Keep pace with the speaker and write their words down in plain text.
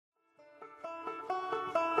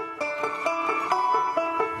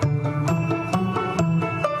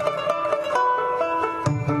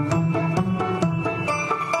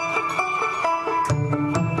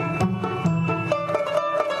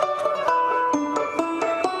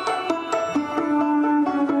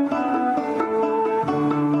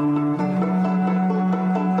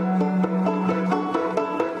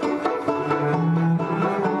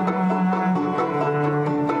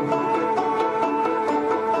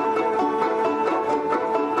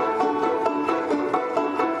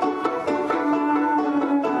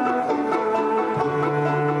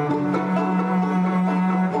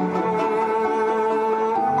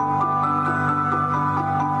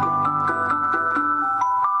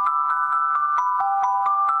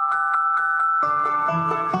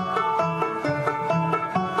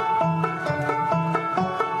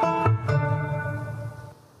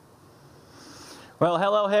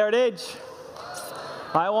Heritage.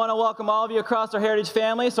 I want to welcome all of you across our Heritage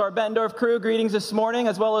family. So our Bettendorf crew, greetings this morning,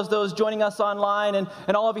 as well as those joining us online and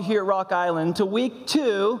all of you here at Rock Island, to week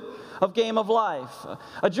 2 of Game of Life.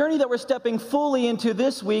 A journey that we're stepping fully into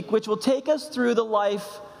this week, which will take us through the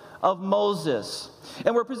life of Moses.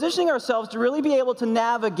 And we're positioning ourselves to really be able to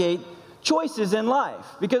navigate choices in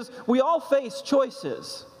life, because we all face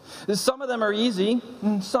choices. Some of them are easy,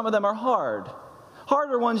 and some of them are hard.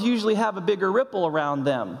 Harder ones usually have a bigger ripple around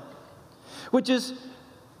them, which is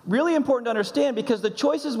really important to understand because the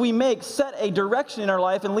choices we make set a direction in our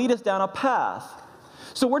life and lead us down a path.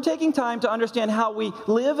 So we're taking time to understand how we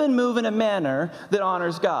live and move in a manner that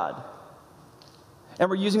honors God. And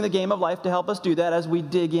we're using the Game of Life to help us do that as we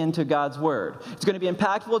dig into God's Word. It's going to be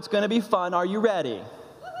impactful. It's going to be fun. Are you ready?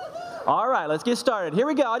 All right, let's get started. Here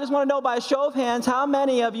we go. I just want to know by a show of hands, how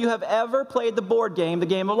many of you have ever played the board game, the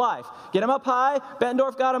Game of Life? Get them up high.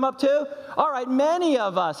 Bettendorf got them up too? All right, many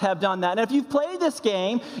of us have done that. And if you've played this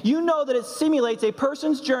game, you know that it simulates a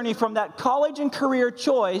person's journey from that college and career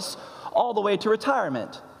choice all the way to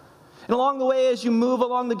retirement. And along the way, as you move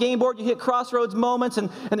along the game board, you hit crossroads moments, and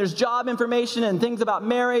there's job information and things about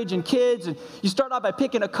marriage and kids. And you start out by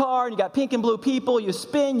picking a car, and you got pink and blue people. You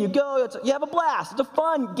spin, you go. You have a blast. It's a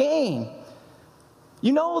fun game.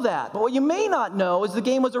 You know that. But what you may not know is the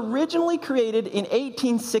game was originally created in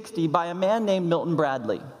 1860 by a man named Milton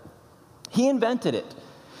Bradley. He invented it.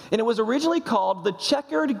 And it was originally called the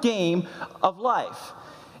checkered game of life.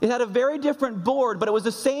 It had a very different board, but it was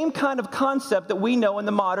the same kind of concept that we know in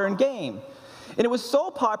the modern game. And it was so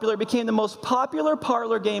popular, it became the most popular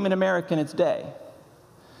parlor game in America in its day.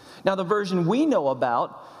 Now, the version we know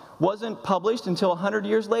about wasn't published until 100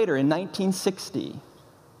 years later, in 1960.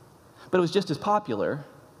 But it was just as popular.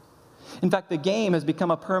 In fact, the game has become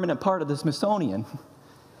a permanent part of the Smithsonian.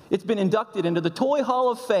 It's been inducted into the Toy Hall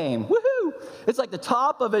of Fame. Woohoo! It's like the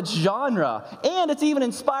top of its genre. And it's even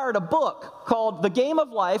inspired a book called The Game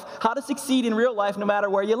of Life, How to Succeed in Real Life No Matter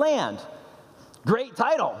Where You Land. Great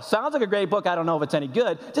title. Sounds like a great book. I don't know if it's any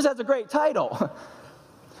good. Just has a great title.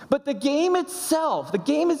 But the game itself, the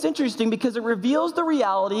game is interesting because it reveals the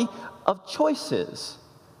reality of choices.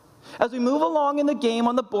 As we move along in the game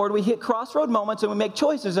on the board, we hit crossroad moments and we make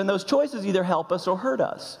choices, and those choices either help us or hurt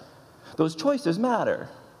us. Those choices matter.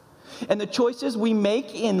 And the choices we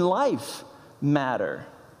make in life matter.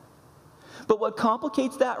 But what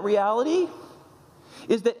complicates that reality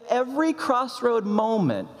is that every crossroad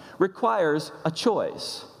moment requires a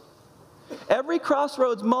choice. Every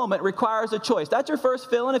crossroads moment requires a choice. That's your first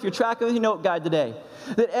fill-in if you're tracking with your note guide today.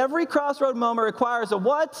 That every crossroad moment requires a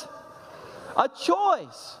what? A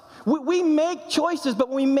choice. We make choices, but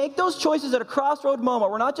when we make those choices at a crossroad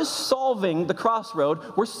moment, we're not just solving the crossroad,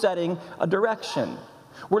 we're setting a direction.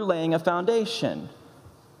 We're laying a foundation.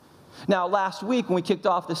 Now, last week when we kicked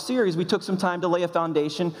off the series, we took some time to lay a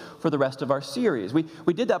foundation for the rest of our series.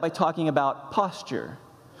 We did that by talking about posture.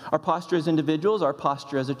 Our posture as individuals, our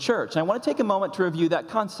posture as a church. And I want to take a moment to review that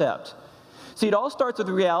concept. See, it all starts with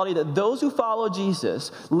the reality that those who follow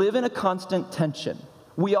Jesus live in a constant tension.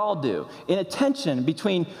 We all do. In a tension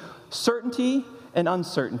between certainty and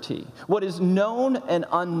uncertainty. What is known and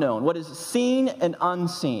unknown. What is seen and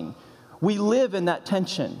unseen. We live in that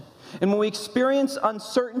tension. And when we experience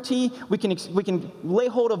uncertainty, we can lay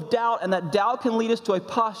hold of doubt, and that doubt can lead us to a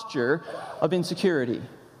posture of insecurity.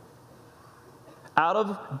 Out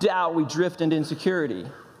of doubt, we drift into insecurity.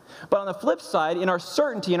 But on the flip side, in our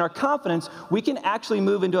certainty and our confidence, we can actually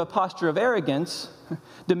move into a posture of arrogance,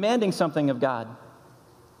 demanding something of God.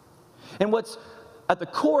 And what's at the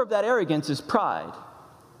core of that arrogance is pride.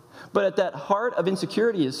 But at that heart of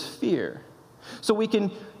insecurity is fear. So we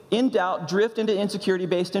can, in doubt, drift into insecurity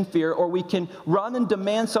based in fear, or we can run and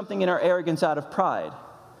demand something in our arrogance out of pride.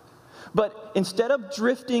 But instead of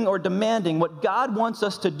drifting or demanding, what God wants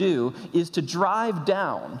us to do is to drive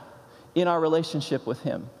down in our relationship with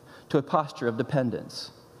Him to a posture of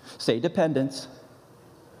dependence. Say dependence.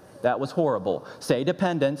 That was horrible. Say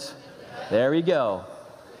dependence. There we go.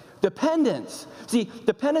 Dependence. See,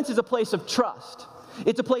 dependence is a place of trust.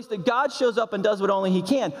 It's a place that God shows up and does what only He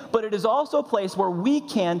can, but it is also a place where we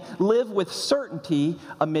can live with certainty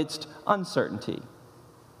amidst uncertainty.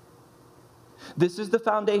 This is the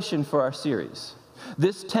foundation for our series.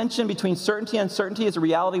 This tension between certainty and uncertainty is a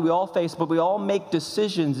reality we all face, but we all make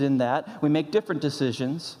decisions in that. We make different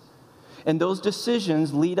decisions, and those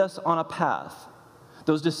decisions lead us on a path.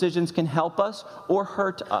 Those decisions can help us or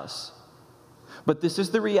hurt us. But this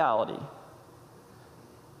is the reality.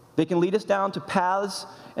 They can lead us down to paths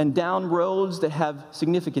and down roads that have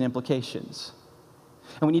significant implications.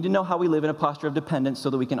 And we need to know how we live in a posture of dependence so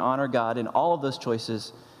that we can honor God in all of those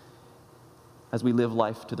choices as we live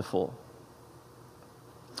life to the full.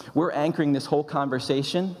 We're anchoring this whole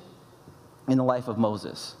conversation in the life of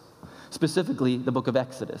Moses, specifically the book of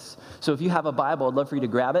Exodus. So if you have a Bible, I'd love for you to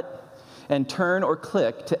grab it and turn or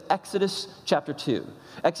click to Exodus chapter 2.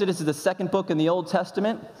 Exodus is the second book in the Old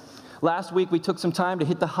Testament. Last week we took some time to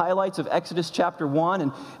hit the highlights of Exodus chapter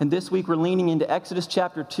 1, and this week we're leaning into Exodus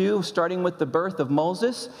chapter 2, starting with the birth of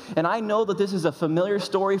Moses. And I know that this is a familiar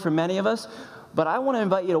story for many of us, but I want to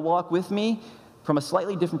invite you to walk with me from a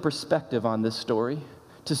slightly different perspective on this story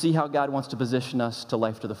to see how God wants to position us to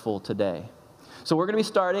life to the full today. So we're going to be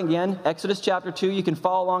starting, again, Exodus chapter 2. You can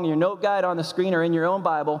follow along in your note guide on the screen or in your own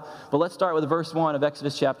Bible, but let's start with verse 1 of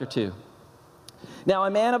Exodus chapter 2. Now, a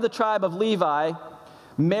man of the tribe of Levi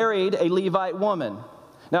married a Levite woman.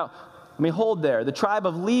 Now, let me hold there. The tribe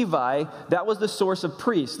of Levi, that was the source of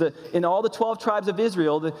priests. In all the 12 tribes of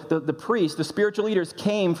Israel, the priests, the spiritual leaders,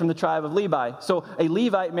 came from the tribe of Levi. So a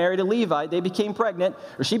Levite married a Levite. They became pregnant,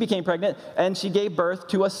 or she became pregnant, and she gave birth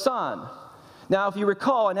to a son. Now, if you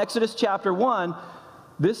recall, in Exodus chapter 1,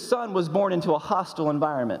 this son was born into a hostile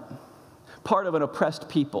environment, part of an oppressed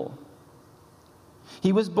people.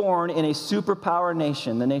 He was born in a superpower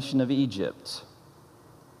nation, the nation of Egypt.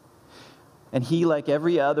 And he, like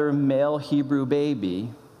every other male Hebrew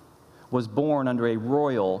baby, was born under a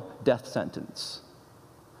royal death sentence.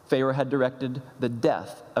 Pharaoh had directed the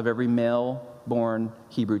death of every male-born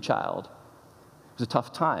Hebrew child. It was a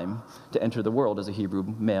tough time to enter the world as a Hebrew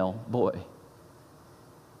male boy.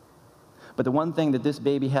 But the one thing that this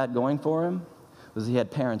baby had going for him was he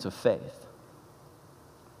had parents of faith.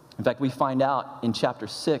 In fact, we find out in chapter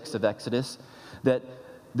 6 of Exodus that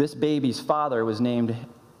this baby's father was named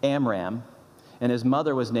Amram, and his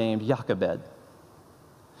mother was named Jochebed.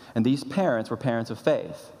 And these parents were parents of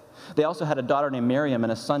faith. They also had a daughter named Miriam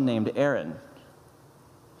and a son named Aaron.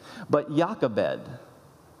 But Jochebed,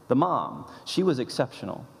 the mom, she was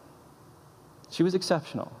exceptional. She was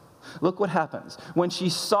exceptional. Look what happens. When she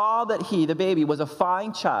saw that he, the baby, was a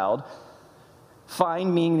fine child,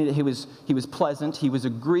 fine meaning that he was pleasant, he was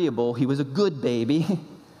agreeable, he was a good baby.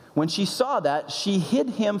 When she saw that, she hid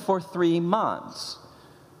him for 3 months.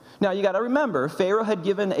 Now, you got to remember, Pharaoh had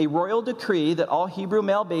given a royal decree that all Hebrew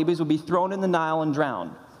male babies would be thrown in the Nile and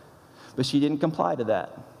drowned. But she didn't comply to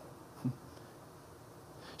that.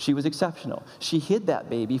 She was exceptional. She hid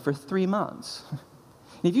that baby for 3 months. And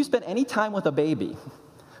if you spend any time with a baby,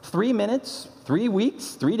 3 minutes, 3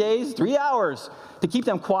 weeks, 3 days, 3 hours to keep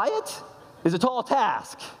them quiet is a tall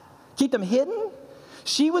task. Keep them hidden?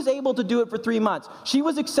 She was able to do it for 3 months. She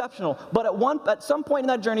was exceptional, but at some point in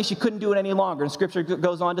that journey, she couldn't do it any longer, and Scripture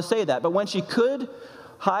goes on to say that. But when she could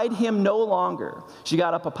hide him no longer, she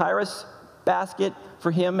got a papyrus basket for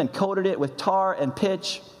him and coated it with tar and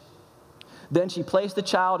pitch. Then she placed the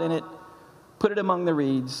child in it, put it among the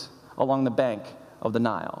reeds along the bank of the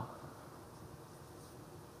Nile.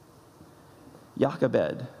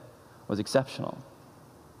 Jochebed was exceptional.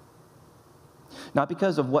 Not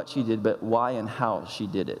because of what she did, but why and how she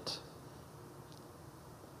did it.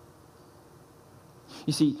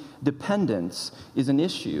 You see, dependence is an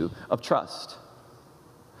issue of trust.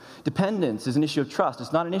 Dependence is an issue of trust.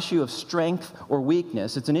 It's not an issue of strength or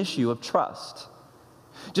weakness. It's an issue of trust.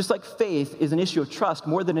 Just like faith is an issue of trust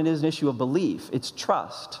more than it is an issue of belief. It's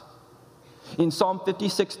trust. In Psalm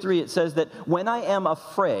 56:3, it says that when I am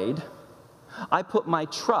afraid, I put my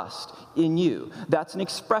trust in you. That's an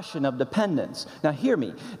expression of dependence. Now hear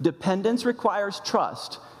me. Dependence requires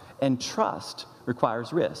trust, and trust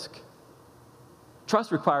requires risk.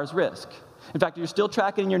 Trust requires risk. In fact, if you're still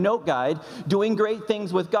tracking in your note guide, doing great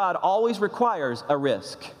things with God always requires a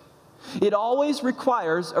risk. It always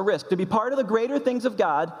requires a risk. To be part of the greater things of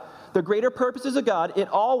God, the greater purposes of God, it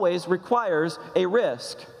always requires a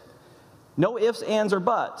risk. No ifs, ands, or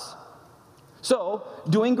buts. So,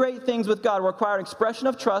 doing great things with God requires an expression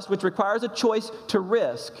of trust, which requires a choice to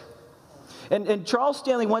risk. And Charles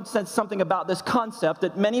Stanley once said something about this concept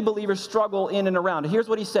that many believers struggle in and around. Here's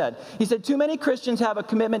what he said. He said, too many Christians have a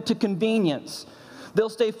commitment to convenience. They'll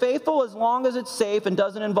stay faithful as long as it's safe and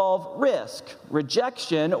doesn't involve risk,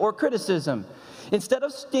 rejection, or criticism. Instead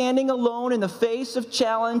of standing alone in the face of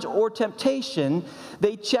challenge or temptation,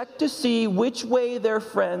 they check to see which way their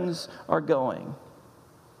friends are going.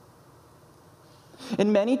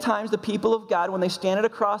 And many times the people of God, when they stand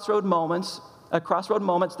at crossroad moments,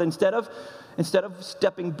 instead of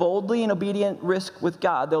stepping boldly in obedient risk with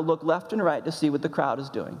God, they'll look left and right to see what the crowd is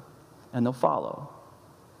doing, and they'll follow.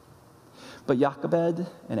 But Jochebed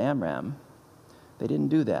and Amram, they didn't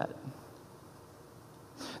do that.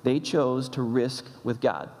 They chose to risk with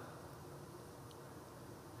God.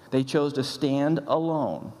 They chose to stand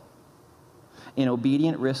alone in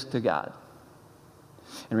obedient risk to God.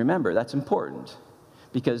 And remember, that's important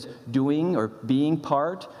because doing or being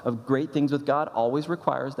part of great things with God always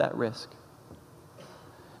requires that risk.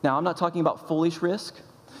 Now, I'm not talking about foolish risk.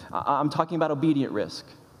 I'm talking about obedient risk.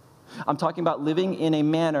 I'm talking about living in a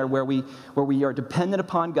manner where we are dependent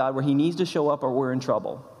upon God, where he needs to show up or we're in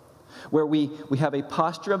trouble, where we have a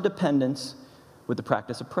posture of dependence with the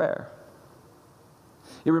practice of prayer.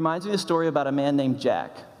 It reminds me of the story about a man named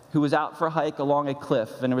Jack who was out for a hike along a cliff,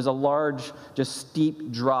 and there was a large, just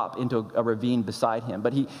steep drop into a ravine beside him.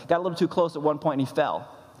 But he got a little too close at one point and he fell.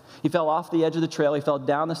 He fell off the edge of the trail, he fell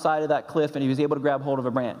down the side of that cliff, and he was able to grab hold of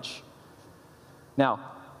a branch.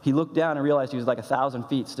 Now, he looked down and realized he was like 1,000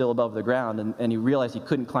 feet still above the ground, and he realized he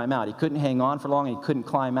couldn't climb out. He couldn't hang on for long, and he couldn't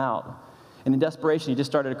climb out. And in desperation, he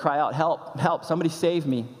just started to cry out, "Help, help, somebody save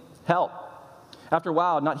me, help." After a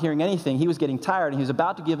while, not hearing anything, he was getting tired, and he was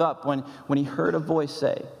about to give up when he heard a voice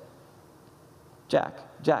say, Jack,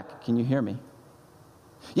 can you hear me?"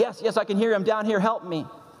 Yes, I can hear you. I'm down here. Help me."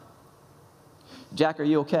 "Jack, are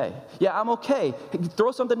you okay?" "Yeah, I'm okay.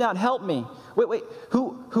 Throw something down. Help me." Wait.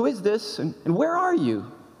 Who is this? And where are you?"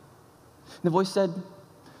 And the voice said,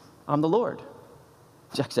 "I'm the Lord."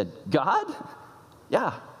 Jack said, "God?"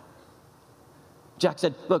 "Yeah." Jack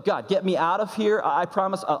said, "Look, God, get me out of here. I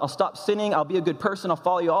promise I'll stop sinning. I'll be a good person. I'll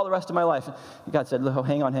follow you all the rest of my life." And God said, "Oh,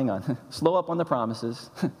 hang on. Slow up on the promises.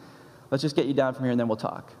 Let's just get you down from here and then we'll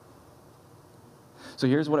talk." So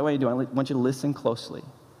here's what I want you to do. I want you to listen closely.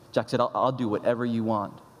 Jack said, I'll do whatever you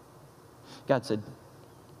want. God said,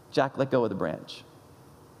 "Jack, let go of the branch."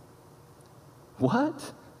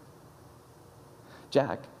 "What?"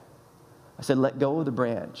 "Jack," I said, "let go of the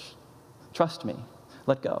branch. Trust me.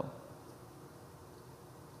 Let go."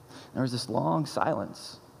 There was this long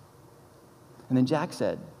silence. And then Jack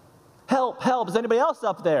said, Help, is anybody else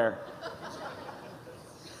up there?"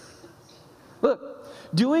 Look,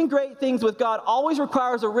 doing great things with God always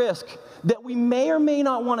requires a risk that we may or may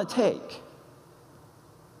not want to take.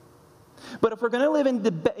 But if we're going to live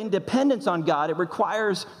in dependence on God, it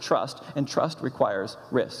requires trust, and trust requires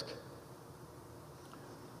risk.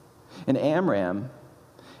 And Amram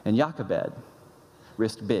and Jochebed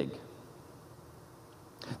risked big.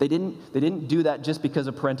 They didn't do that just because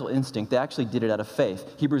of parental instinct. They actually did it out of faith.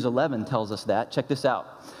 Hebrews 11 tells us that. Check this out.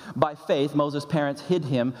 By faith, Moses' parents hid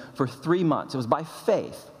him for 3 months. It was by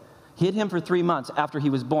faith. Hid him for 3 months after he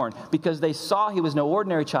was born because they saw he was no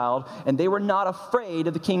ordinary child, and they were not afraid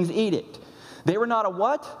of the king's edict. They were not a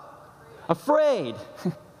what? Afraid.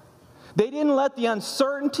 They didn't let the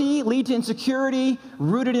uncertainty lead to insecurity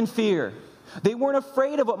rooted in fear. They weren't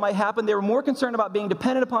afraid of what might happen. They were more concerned about being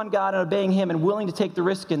dependent upon God and obeying him and willing to take the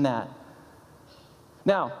risk in that.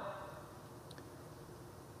 Now,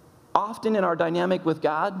 often in our dynamic with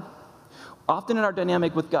God,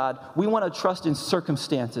 we want to trust in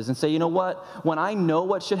circumstances and say, you know what? When I know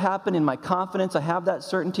what should happen, in my confidence, I have that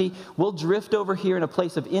certainty, we'll drift over here in a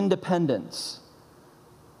place of independence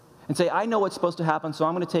and say, I know what's supposed to happen, so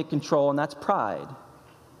I'm going to take control, and that's pride.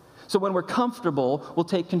 So when we're comfortable, we'll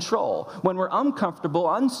take control. When we're uncomfortable,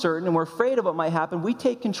 uncertain, and we're afraid of what might happen, we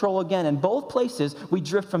take control again. In both places, we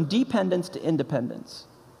drift from dependence to independence.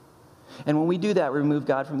 And when we do that, we remove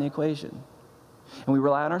God from the equation. And we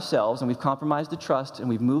rely on ourselves, and we've compromised the trust, and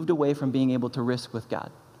we've moved away from being able to risk with God.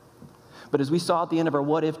 But as we saw at the end of our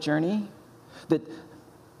what-if journey, that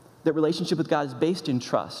relationship with God is based in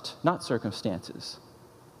trust, not circumstances.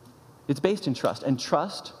 It's based in trust, and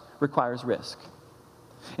trust requires risk.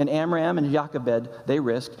 And Amram and Jochebed, they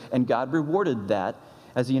risked, and God rewarded that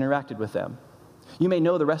as he interacted with them. You may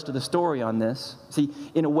know the rest of the story on this. See,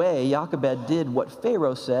 in a way, Jochebed did what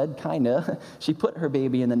Pharaoh said, kinda. She put her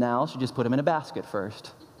baby in the Nile. She just put him in a basket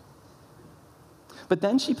first. But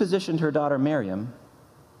then she positioned her daughter Miriam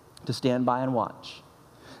to stand by and watch.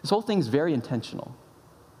 This whole thing's very intentional.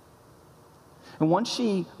 And once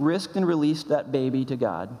she risked and released that baby to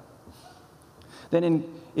God, then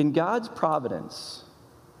in God's providence,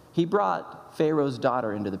 he brought Pharaoh's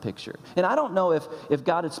daughter into the picture. And I don't know if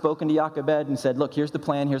God had spoken to Jochebed and said, look, here's the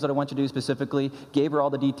plan, here's what I want you to do specifically, gave her all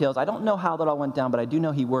the details. I don't know how that all went down, but I do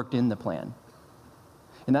know he worked in the plan.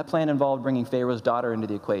 And that plan involved bringing Pharaoh's daughter into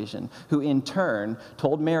the equation, who in turn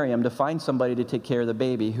told Miriam to find somebody to take care of the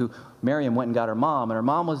baby, who Miriam went and got her mom, and her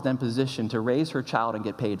mom was then positioned to raise her child and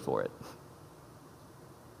get paid for it.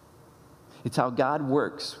 It's how God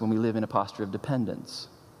works when we live in a posture of dependence.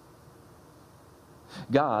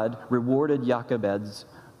 God rewarded Jochebed's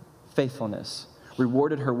faithfulness,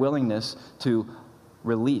 rewarded her willingness to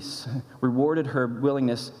release, rewarded her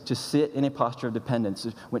willingness to sit in a posture of dependence.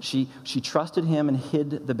 When she trusted him and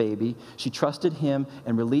hid the baby, she trusted him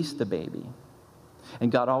and released the baby. And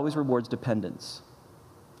God always rewards dependence.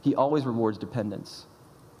 He always rewards dependence.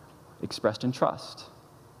 expressed in trust.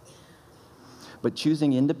 But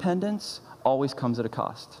choosing independence always comes at a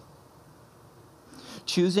cost.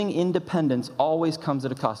 Choosing independence always comes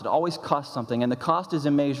at a cost. It always costs something, and the cost is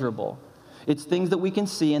immeasurable. It's things that we can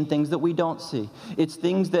see and things that we don't see. It's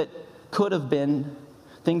things that could have been,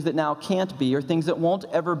 things that now can't be, or things that won't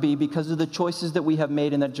ever be because of the choices that we have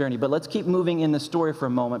made in that journey. But let's keep moving in the story for a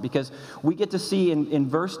moment, because we get to see in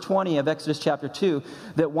verse 20 of Exodus chapter 2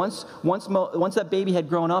 that once that baby had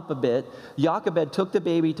grown up a bit, Jochebed took the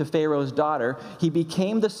baby to Pharaoh's daughter. He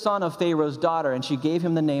became the son of Pharaoh's daughter, and she gave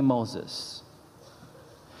him the name Moses.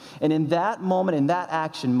 And in that moment, in that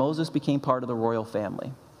action, Moses became part of the royal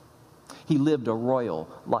family. He lived a royal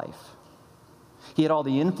life. He had all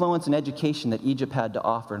the influence and education that Egypt had to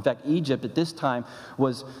offer. In fact, Egypt at this time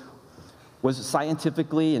was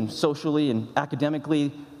scientifically and socially and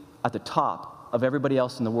academically at the top of everybody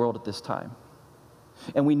else in the world at this time.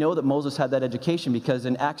 And we know that Moses had that education because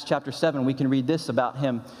in Acts chapter 7, we can read this about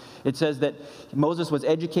him. It says that Moses was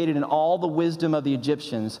educated in all the wisdom of the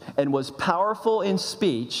Egyptians and was powerful in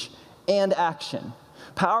speech and action.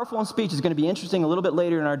 Powerful in speech is going to be interesting a little bit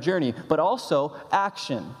later in our journey, but also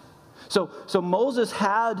action. So Moses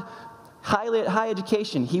had high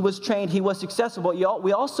education. He was trained. He was successful. But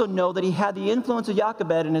we also know that he had the influence of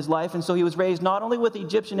Jochebed in his life, and so he was raised not only with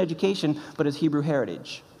Egyptian education, but his Hebrew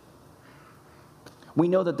heritage. We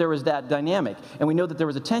know that there was that dynamic, and we know that there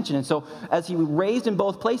was a tension. And so as he was raised in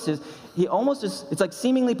both places, he almost is, it's like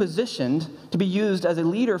seemingly positioned to be used as a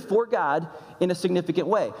leader for God in a significant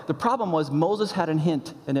way. The problem was Moses had a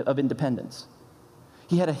hint of independence.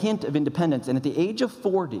 He had a hint of independence, and at the age of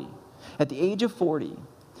 40,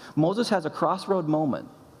 Moses has a crossroad moment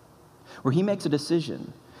where he makes a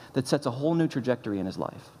decision that sets a whole new trajectory in his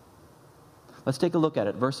life. Let's take a look at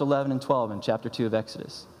it, verse 11 and 12 in chapter 2 of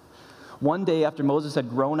Exodus. One day after Moses had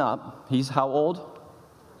grown up, he's how old?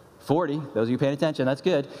 40. Those of you paying attention, that's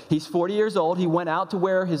good. He's 40 years old. He went out to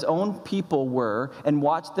where his own people were and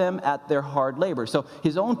watched them at their hard labor. So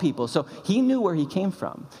his own people. So he knew where he came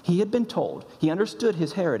from. He had been told. He understood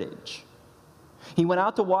his heritage. He went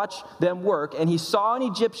out to watch them work, and he saw an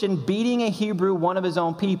Egyptian beating a Hebrew, one of his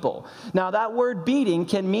own people. Now, that word beating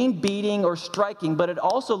can mean beating or striking, but it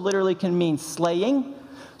also literally can mean slaying,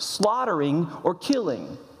 slaughtering, or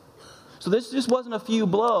killing. So this just wasn't a few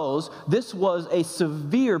blows. This was a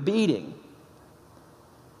severe beating.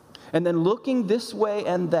 And then looking this way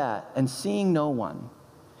and that and seeing no one,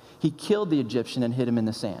 he killed the Egyptian and hid him in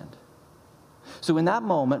the sand. So in that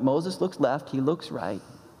moment, Moses looks left, he looks right,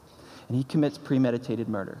 and he commits premeditated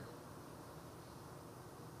murder.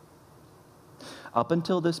 Up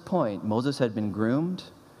until this point, Moses had been groomed,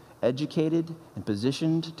 educated, and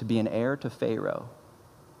positioned to be an heir to Pharaoh.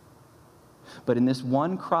 But in this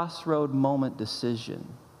one crossroad moment decision,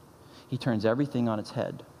 he turns everything on its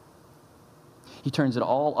head. He turns it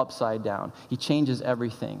all upside down. He changes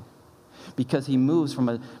everything because he moves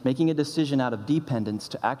from making a decision out of dependence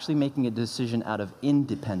to actually making a decision out of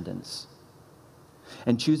independence.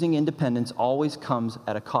 And choosing independence always comes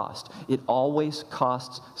at a cost. It always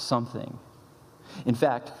costs something. In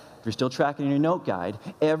fact, if you're still tracking your note guide,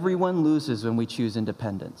 everyone loses when we choose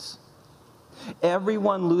independence.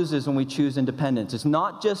 Everyone loses when we choose independence. It's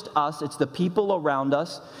not just us, it's the people around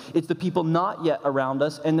us, it's the people not yet around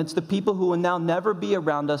us, and it's the people who will now never be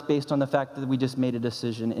around us based on the fact that we just made a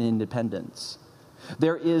decision in independence.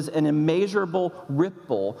 There is an immeasurable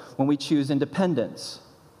ripple when we choose independence.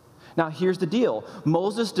 Now, here's the deal.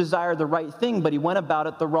 Moses desired the right thing, but he went about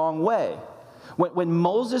it the wrong way. When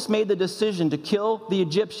Moses made the decision to kill the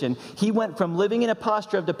Egyptian, he went from living in a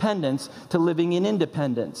posture of dependence to living in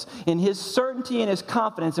independence. In his certainty and his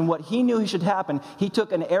confidence in what he knew should happen, he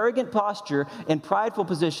took an arrogant posture and prideful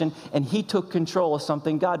position, and he took control of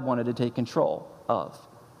something God wanted to take control of.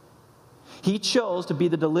 He chose to be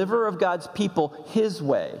the deliverer of God's people his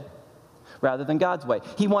way rather than God's way.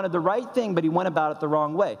 He wanted the right thing, but he went about it the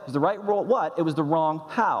wrong way. It was the right what? It was the wrong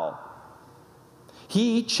how.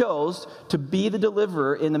 He chose to be the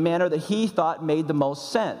deliverer in the manner that he thought made the most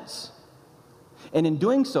sense. And in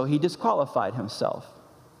doing so, he disqualified himself.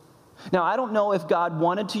 Now, I don't know if God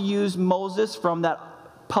wanted to use Moses from that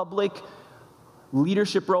public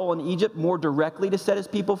leadership role in Egypt more directly to set his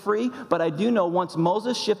people free, but I do know once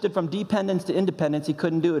Moses shifted from dependence to independence, he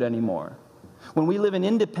couldn't do it anymore. When we live in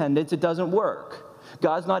independence, it doesn't work.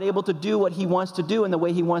 God's not able to do what he wants to do in the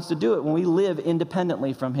way he wants to do it when we live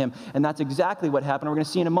independently from him. And that's exactly what happened. We're going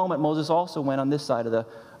to see in a moment, Moses also went on this side of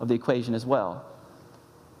the equation as well.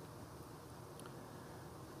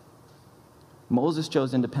 Moses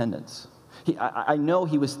chose independence. I know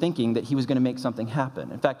he was thinking that he was going to make something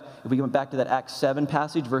happen. In fact, if we went back to that Acts 7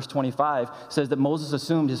 passage, verse 25 says that Moses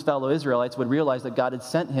assumed his fellow Israelites would realize that God had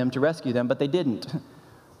sent him to rescue them, but they didn't.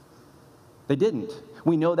 They didn't.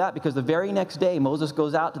 We know that because the very next day, Moses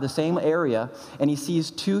goes out to the same area and he sees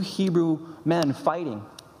two Hebrew men fighting.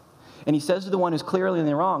 And he says to the one who's clearly in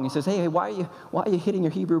the wrong, he says, hey, why are you hitting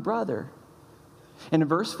your Hebrew brother? And in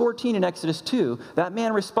verse 14 in Exodus 2, that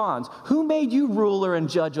man responds, who made you ruler and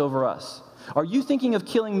judge over us? Are you thinking of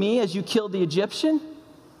killing me as you killed the Egyptian?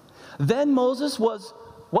 Then Moses was,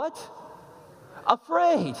 what?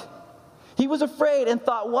 Afraid. He was afraid and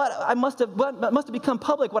thought, what must have become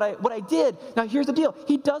public, what I did. Now here's the deal.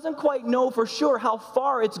 He doesn't quite know for sure how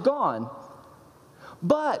far it's gone.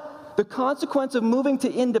 But the consequence of moving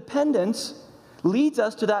to independence leads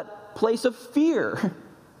us to that place of fear.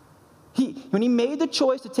 When he made the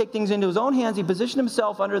choice to take things into his own hands, he positioned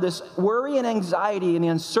himself under this worry and anxiety and the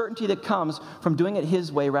uncertainty that comes from doing it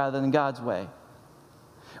his way rather than God's way.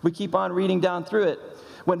 We keep on reading down through it.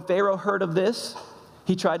 When Pharaoh heard of this,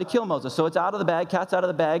 he tried to kill Moses. So it's out of the bag, cat's out of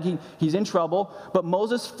the bag, he's in trouble. But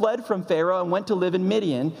Moses fled from Pharaoh and went to live in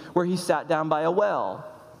Midian, where he sat down by a well.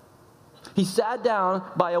 He sat down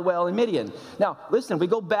by a well in Midian. Now, listen, we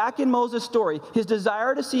go back in Moses' story. His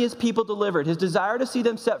desire to see his people delivered, his desire to see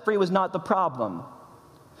them set free was not the problem.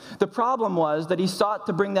 The problem was that he sought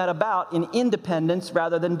to bring that about in independence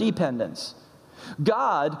rather than dependence.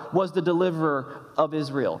 God was the deliverer of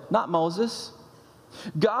Israel, not Moses.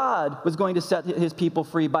 God was going to set his people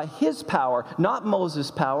free by his power, not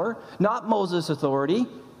Moses' power, not Moses' authority.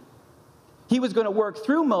 He was going to work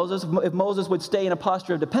through Moses if Moses would stay in a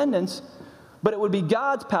posture of dependence, but it would be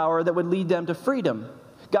God's power that would lead them to freedom.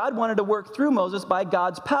 God wanted to work through Moses by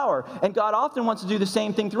God's power, and God often wants to do the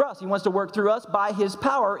same thing through us. He wants to work through us by his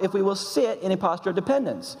power if we will sit in a posture of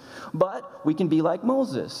dependence. But we can be like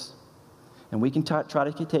Moses, and we can try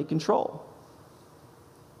to take control.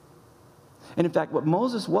 And in fact, what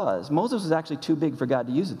Moses was actually too big for God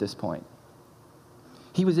to use at this point.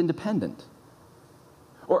 He was independent.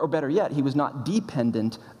 Or better yet, he was not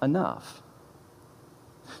dependent enough.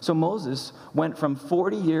 So Moses went from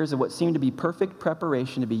 40 years of what seemed to be perfect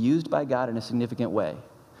preparation to be used by God in a significant way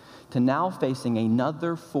to now facing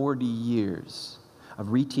another 40 years of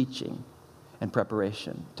reteaching and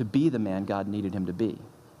preparation to be the man God needed him to be.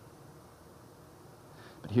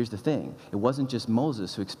 But here's the thing. It wasn't just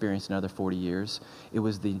Moses who experienced another 40 years. It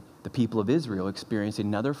was the people of Israel experiencing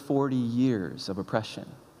another 40 years of oppression.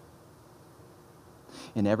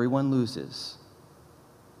 And everyone loses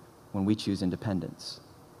when we choose independence.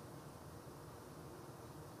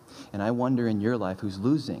 And I wonder in your life who's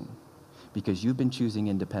losing because you've been choosing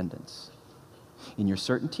independence. In your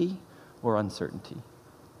certainty or uncertainty.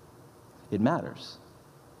 It matters.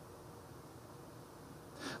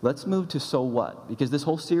 Let's move to so what? Because this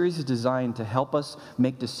whole series is designed to help us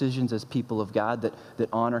make decisions as people of God that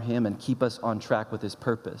honor him and keep us on track with his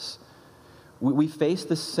purpose. We face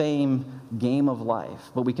the same game of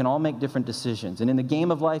life, but we can all make different decisions. And in the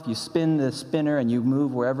game of life, you spin the spinner and you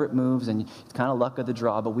move wherever it moves, and it's kind of luck of the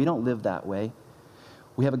draw, but we don't live that way.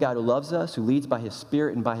 We have a God who loves us, who leads by his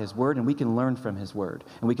Spirit and by his word, and we can learn from his word.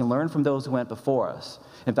 And we can learn from those who went before us.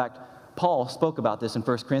 In fact, Paul spoke about this in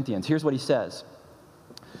 1 Corinthians. Here's what he says.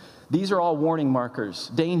 These are all warning markers,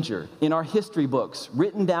 danger, in our history books,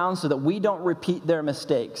 written down so that we don't repeat their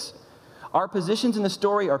mistakes. Our positions in the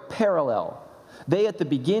story are parallel. They at the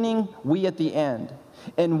beginning, we at the end.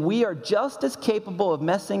 And we are just as capable of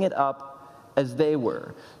messing it up as they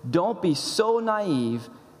were. Don't be so naive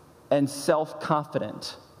and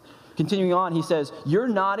self-confident. Continuing on, he says, you're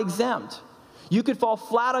not exempt. You could fall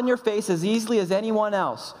flat on your face as easily as anyone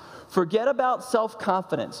else. Forget about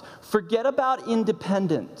self-confidence. Forget about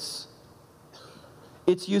independence.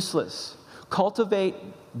 It's useless. Cultivate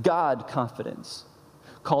God confidence.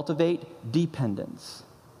 Cultivate dependence.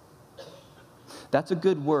 That's a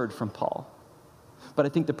good word from Paul. But I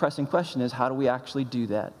think the pressing question is, how do we actually do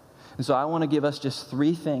that? And so I want to give us just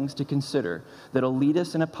 3 things to consider that'll lead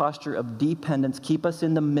us in a posture of dependence, keep us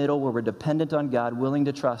in the middle where we're dependent on God, willing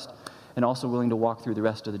to trust, and also willing to walk through the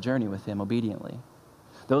rest of the journey with him obediently.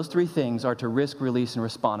 Those 3 things are to risk, release, and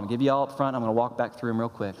respond. I'm going to give you all up front. I'm going to walk back through them real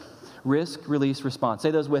quick. Risk, release, respond.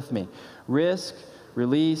 Say those with me. Risk,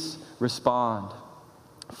 release, respond.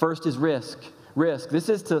 First is risk. Risk. This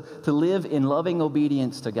is to live in loving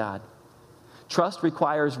obedience to God. Trust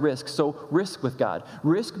requires risk, so risk with God.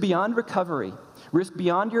 Risk beyond recovery. Risk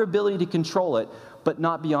beyond your ability to control it, but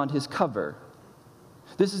not beyond his cover.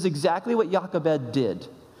 This is exactly what Jochebed did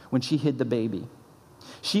when she hid the baby.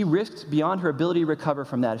 She risked beyond her ability to recover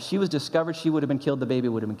from that. If she was discovered, she would have been killed, the baby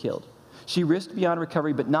would have been killed. She risked beyond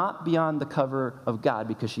recovery, but not beyond the cover of God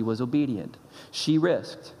because she was obedient. She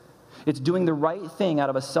risked. It's doing the right thing out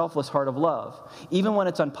of a selfless heart of love, even when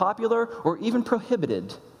it's unpopular or even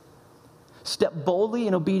prohibited. Step boldly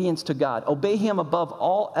in obedience to God. Obey Him above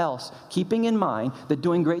all else, keeping in mind that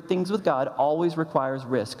doing great things with God always requires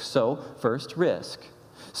risk. So, first, risk.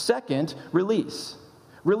 Second, release.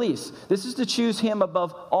 Release. This is to choose Him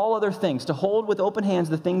above all other things, to hold with open hands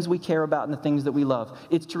the things we care about and the things that we love.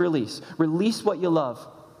 It's to release. Release what you love.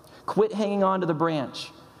 Quit hanging on to the branch.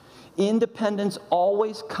 Independence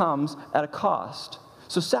always comes at a cost.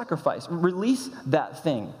 So sacrifice. Release that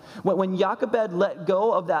thing. When Jochebed let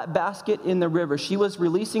go of that basket in the river, she was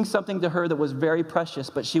releasing something to her that was very precious,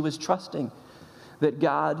 but she was trusting that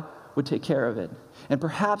God would take care of it. And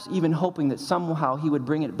perhaps even hoping that somehow He would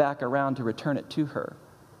bring it back around to return it to her.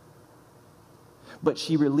 But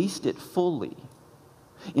she released it fully,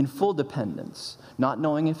 in full dependence, not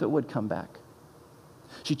knowing if it would come back.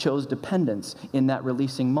 She chose dependence in that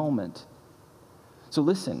releasing moment. So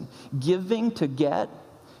listen, giving to get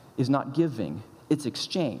is not giving, it's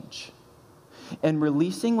exchange. And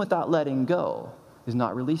releasing without letting go is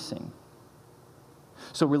not releasing.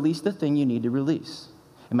 So release the thing you need to release.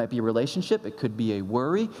 It might be a relationship, it could be a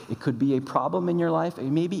worry, it could be a problem in your life,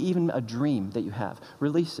 maybe even a dream that you have.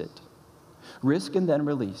 Release it. Risk and then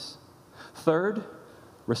release. Third,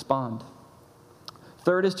 respond.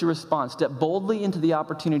 Third is to respond. Step boldly into the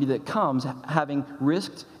opportunity that comes having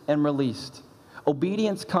risked and released.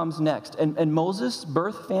 Obedience comes next. And Moses'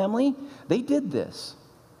 birth family, they did this.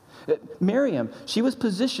 Miriam, she was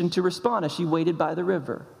positioned to respond as she waited by the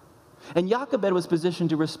river. And Jochebed was positioned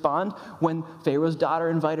to respond when Pharaoh's daughter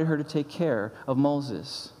invited her to take care of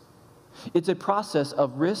Moses. It's a process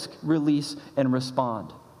of risk, release, and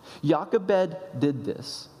respond. Jochebed did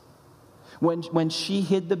this. When she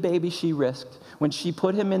hid the baby, she risked. When she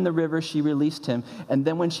put him in the river, she released him. And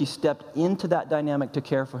then when she stepped into that dynamic to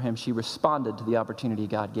care for him, she responded to the opportunity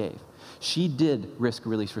God gave. She did risk,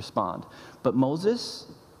 release, respond. But Moses,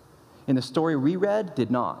 in the story we read, did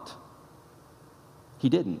not. He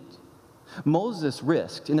didn't. Moses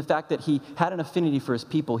risked in the fact that he had an affinity for his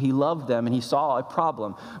people. He loved them and he saw a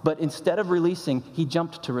problem. But instead of releasing, he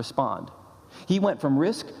jumped to respond. He went from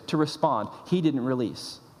risk to respond. He didn't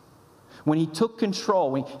release. When he took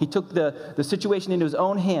control, when he took the situation into his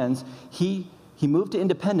own hands, he moved to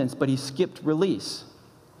independence, but he skipped release.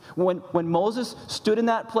 When Moses stood in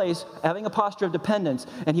that place, having a posture of dependence,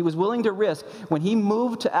 and he was willing to risk, when he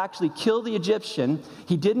moved to actually kill the Egyptian,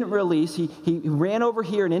 he didn't release. He ran over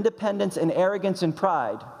here in independence and arrogance and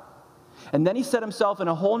pride. And then he set himself in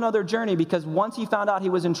a whole nother journey because once he found out he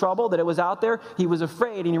was in trouble, that it was out there, he was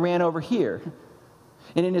afraid and he ran over here.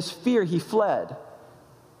 And in his fear, he fled.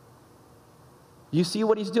 You see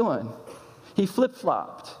what he's doing? He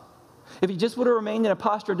flip-flopped. If he just would have remained in a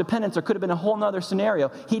posture of dependence, there could have been a whole nother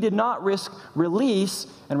scenario. He did not risk release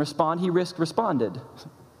and respond. He risked responded.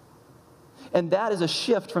 And that is a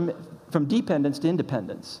shift from dependence to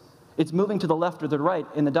independence. It's moving to the left or the right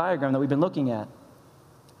in the diagram that we've been looking at.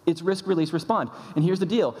 It's risk, release, respond. And here's the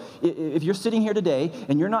deal. If you're sitting here today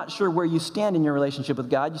and you're not sure where you stand in your relationship with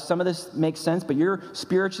God, some of this makes sense, but you're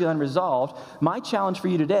spiritually unresolved, my challenge for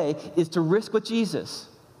you today is to risk with Jesus.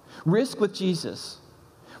 Risk with Jesus.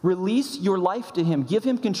 Release your life to Him. Give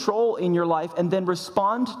Him control in your life and then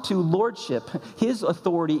respond to lordship, His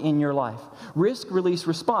authority in your life. Risk, release,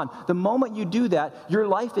 respond. The moment you do that, your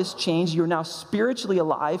life is changed. You're now spiritually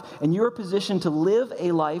alive and you're positioned to live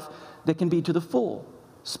a life that can be to the full.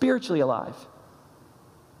 Spiritually alive.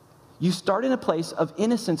 You start in a place of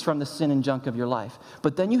innocence from the sin and junk of your life.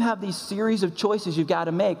 But then you have these series of choices you've got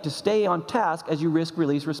to make to stay on task as you risk,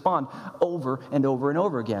 release, respond over and over and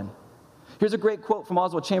over again. Here's a great quote from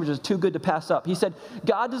Oswald Chambers. It's too good to pass up. He said,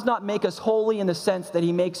 God does not make us holy in the sense that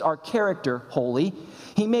He makes our character holy.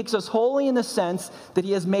 He makes us holy in the sense that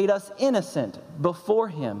He has made us innocent before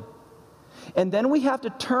Him. And then we have to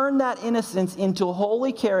turn that innocence into a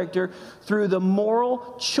holy character through the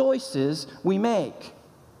moral choices we make.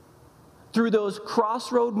 Through those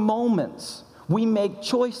crossroad moments, we make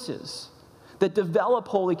choices that develop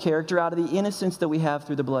holy character out of the innocence that we have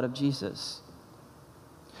through the blood of Jesus.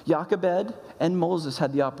 Jochebed and Moses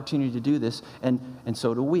had the opportunity to do this, and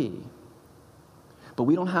so do we. But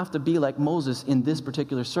we don't have to be like Moses in this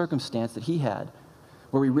particular circumstance that he had,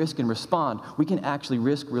 where we risk and respond. We can actually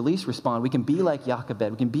risk, release, respond. We can be like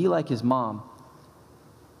Jochebed. We can be like his mom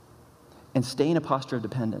and stay in a posture of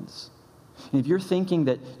dependence. And if you're thinking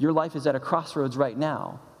that your life is at a crossroads right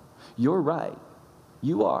now, you're right.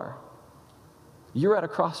 You are. You're at a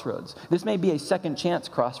crossroads. This may be a second chance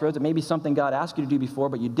crossroads. It may be something God asked you to do before,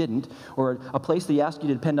 but you didn't, or a place that He asked you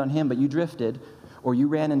to depend on Him, but you drifted, or you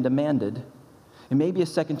ran and demanded. It may be a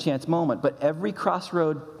second chance moment, but every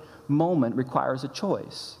crossroad moment requires a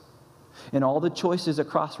choice. And all the choices at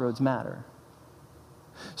crossroads matter.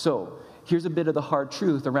 So here's a bit of the hard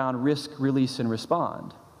truth around risk, release, and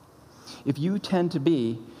respond. If you tend to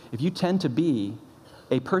be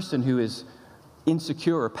a person who is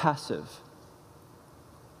insecure or passive,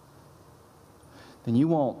 then you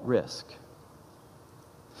won't risk.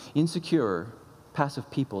 Insecure,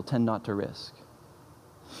 passive people tend not to risk.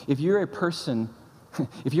 If you're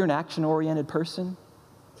an action-oriented person,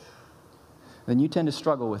 then you tend to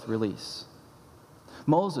struggle with release.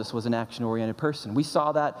 Moses was an action-oriented person. We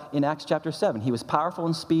saw that in Acts chapter 7. He was powerful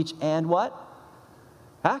in speech and what?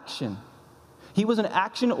 Action. He was an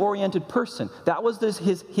action-oriented person. That was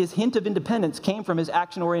his hint of independence came from his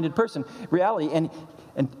action-oriented person reality.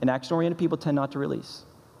 And action-oriented people tend not to release.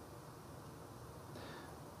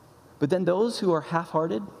 But then those who are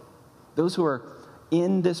half-hearted, those who are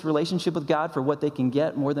in this relationship with God for what they can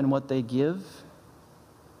get more than what they give,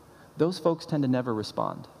 those folks tend to never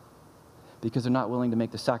respond because they're not willing to make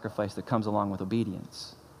the sacrifice that comes along with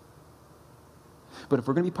obedience. But if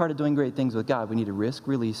we're going to be part of doing great things with God, we need to risk,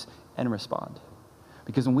 release, and respond.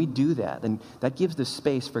 Because when we do that, then that gives the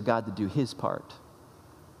space for God to do His part,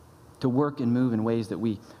 to work and move in ways that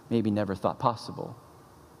we maybe never thought possible.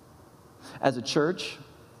 As a church,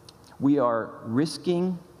 we are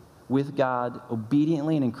risking with God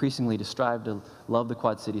obediently and increasingly to strive to love the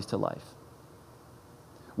Quad Cities to life.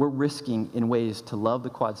 We're risking in ways to love the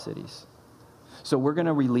Quad Cities. So we're going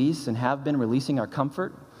to release and have been releasing our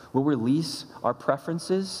comfort. We'll release our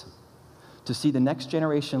preferences to see the next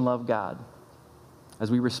generation love God as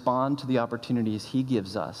we respond to the opportunities He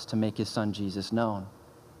gives us to make His Son Jesus known.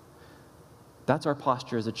 That's our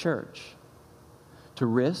posture as a church, to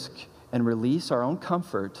risk and release our own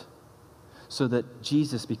comfort so that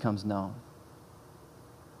Jesus becomes known.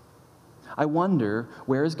 I wonder,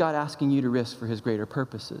 where is God asking you to risk for His greater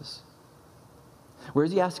purposes? Where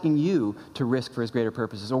is He asking you to risk for His greater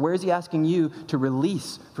purposes? Or where is He asking you to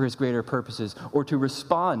release for His greater purposes? Or to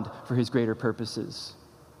respond for His greater purposes?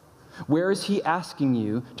 Where is He asking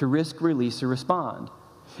you to risk, release, or respond?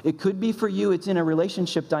 It could be for you, it's in a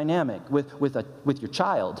relationship dynamic with your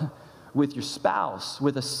child, with your spouse,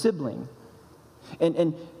 with a sibling.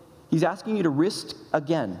 And He's asking you to risk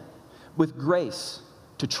again with grace,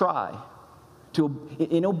 to try,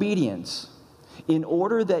 in obedience, in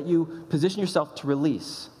order that you position yourself to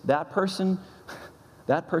release that person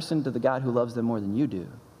to the God who loves them more than you do.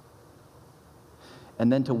 And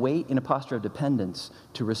then to wait in a posture of dependence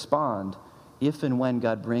to respond if and when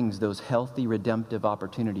God brings those healthy, redemptive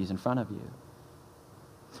opportunities in front of you.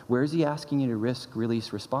 Where is He asking you to risk,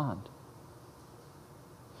 release, respond?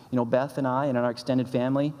 You know, Beth and I and our extended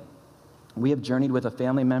family, we have journeyed with a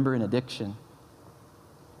family member in addiction.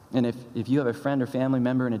 And if you have a friend or family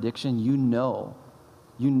member in addiction, you know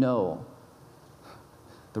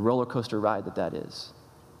the roller coaster ride that is.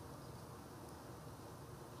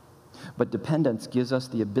 But dependence gives us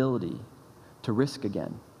the ability to risk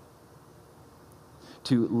again,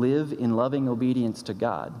 to live in loving obedience to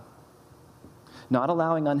God, not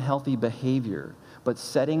allowing unhealthy behavior, but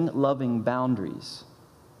setting loving boundaries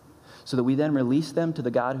so that we then release them to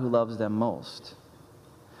the God who loves them most,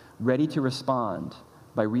 ready to respond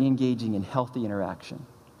by re-engaging in healthy interaction.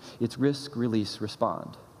 It's risk, release,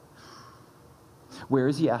 respond. Where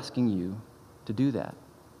is He asking you to do that?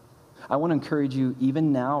 I want to encourage you,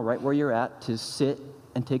 even now, right where you're at, to sit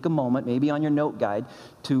and take a moment, maybe on your note guide,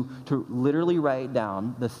 to literally write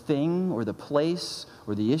down the thing or the place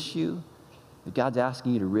or the issue that God's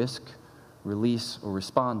asking you to risk, release, or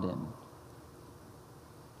respond in.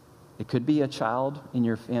 It could be a child in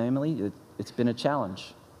your family. It's been a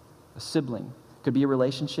challenge. A sibling. It could be a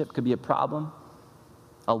relationship. It could be a problem,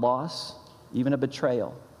 a loss, even a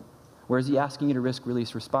betrayal. Where is He asking you to risk,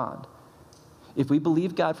 release, respond? If we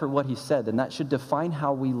believe God for what He said, then that should define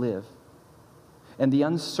how we live. And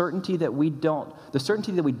the certainty that we don't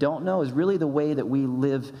know is really the way that we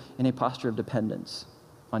live in a posture of dependence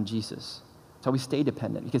on Jesus. It's how we stay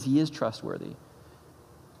dependent, because He is trustworthy.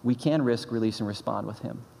 We can risk, release, and respond with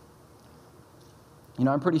Him. You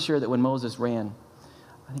know, I'm pretty sure that when Moses ran,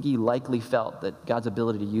 I think he likely felt that God's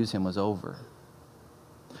ability to use him was over.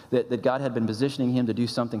 That God had been positioning him to do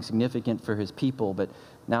something significant for His people, but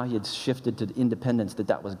now He had shifted to independence,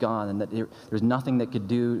 that was gone, and that there's nothing that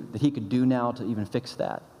He could do now to even fix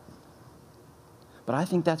that. But I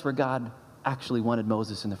think that's where God actually wanted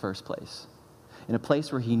Moses in the first place, in a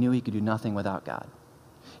place where he knew he could do nothing without God.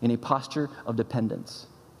 in a posture of dependence.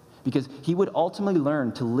 Because he would ultimately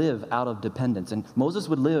learn to live out of dependence. And Moses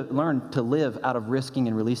would learn to live out of risking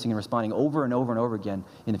and releasing and responding over and over and over again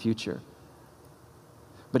in the future.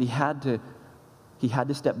 But he had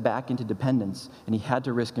to step back into dependence, and he had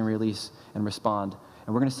to risk and release and respond.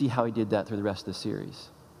 And we're going to see how he did that through the rest of the series.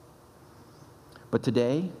 But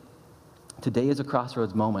today is a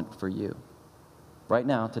crossroads moment for you. Right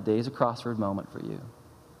now, today is a crossroad moment for you.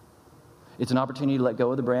 It's an opportunity to let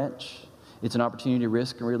go of the branch. It's an opportunity to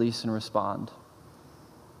risk and release and respond.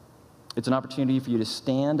 It's an opportunity for you to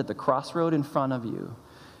stand at the crossroad in front of you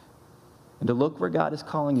and to look where God is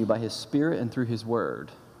calling you by his Spirit and through his word,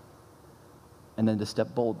 and then to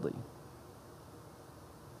step boldly.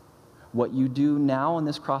 What you do now in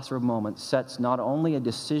this crossroad moment sets not only a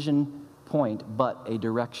decision point, but a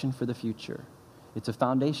direction for the future. It's a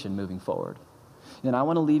foundation moving forward. And I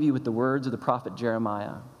want to leave you with the words of the prophet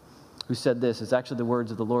Jeremiah, who said this. It's actually the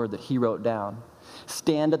words of the Lord that he wrote down.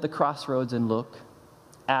 Stand at the crossroads and look.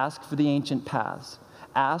 Ask for the ancient paths.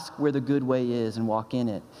 Ask where the good way is and walk in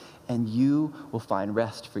it, and you will find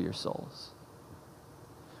rest for your souls.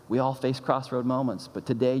 We all face crossroad moments, but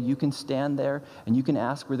today you can stand there and you can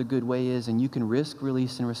ask where the good way is, and you can risk,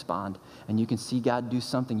 release, and respond, and you can see God do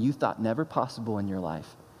something you thought never possible in your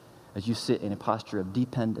life as you sit in a posture of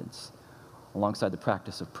dependence alongside the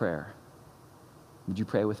practice of prayer. Would you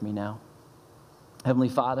pray with me now? Heavenly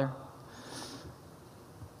Father,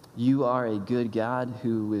 you are a good God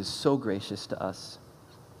who is so gracious to us.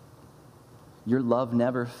 Your love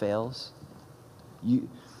never fails.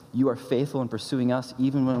 You are faithful in pursuing us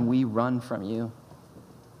even when we run from you.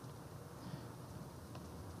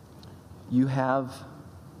 You have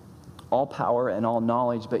all power and all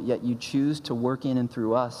knowledge, but yet you choose to work in and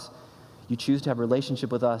through us. You choose to have a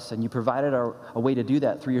relationship with us, and you provided a way to do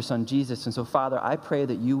that through your Son, Jesus. And so, Father, I pray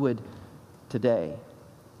that you would today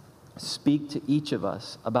speak to each of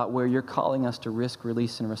us about where you're calling us to risk,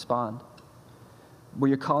 release, and respond. Where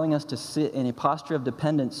you're calling us to sit in a posture of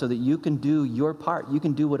dependence so that you can do your part. You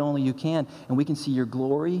can do what only you can, and we can see your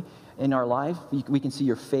glory in our life. We can see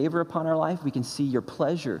your favor upon our life. We can see your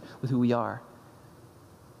pleasure with who we are.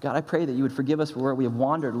 God, I pray that you would forgive us for where we have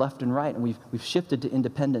wandered left and right, and we've shifted to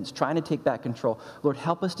independence, trying to take back control. Lord,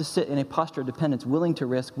 help us to sit in a posture of dependence, willing to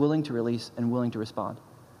risk, willing to release, and willing to respond.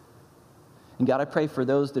 And God, I pray for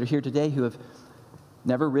those that are here today who have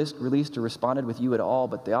never risked, released, or responded with you at all,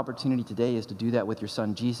 but the opportunity today is to do that with your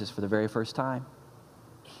Son, Jesus, for the very first time.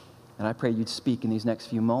 And I pray you'd speak in these next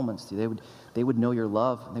few moments. They would know your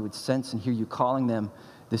love, and they would sense and hear you calling them.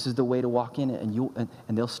 This is the way to walk in it,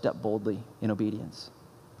 and they'll step boldly in obedience.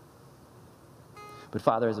 But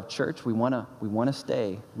Father, as a church, we want to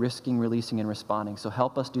stay risking, releasing, and responding. So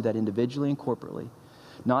help us do that individually and corporately,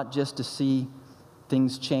 not just to see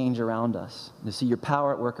things change around us, to see your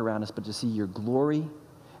power at work around us, but to see your glory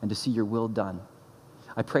and to see your will done.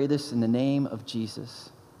 I pray this in the name of Jesus,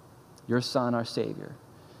 your Son, our Savior.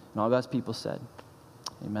 And all God's people said,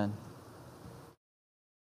 amen.